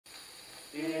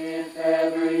If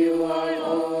ever you are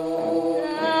lonely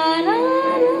and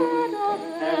you want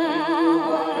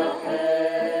affection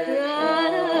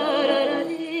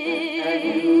and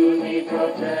you need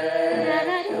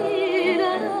protection,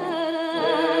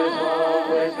 there's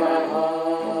always my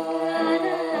heart.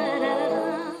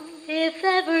 If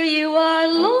ever you are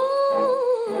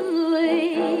lonely,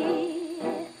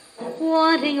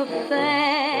 wanting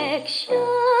affection,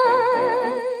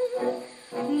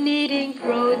 needing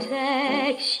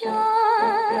protection,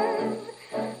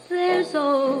 there's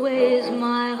always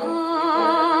my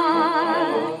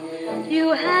heart.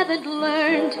 You haven't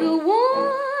learned to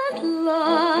want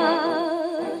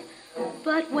love,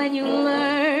 but when you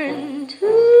learn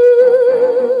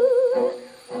to,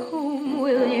 whom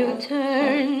will you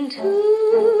turn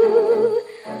to?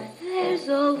 There's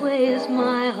always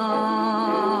my heart.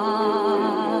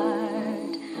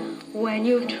 When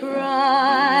you've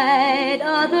tried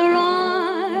other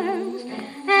arms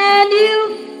and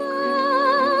you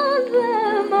found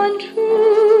them untrue,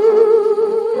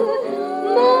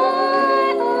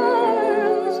 my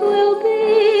arms will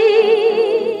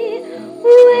be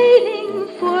waiting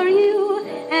for you.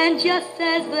 And just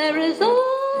as there is always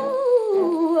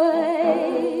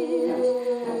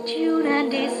June and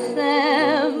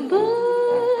December,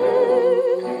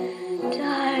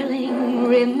 darling,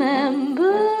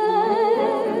 remember,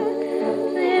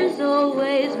 there's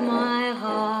always my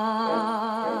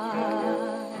heart.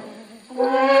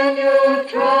 When you've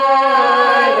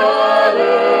tried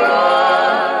other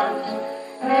arms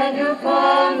and you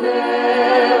found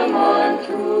them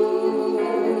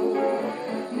untrue,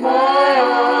 my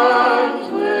arms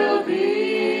will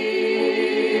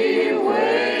be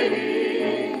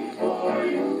waiting for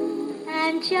you.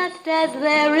 And just as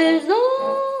there is always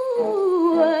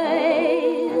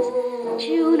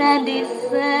June and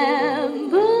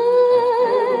December,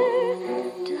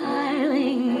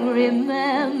 darling, remember,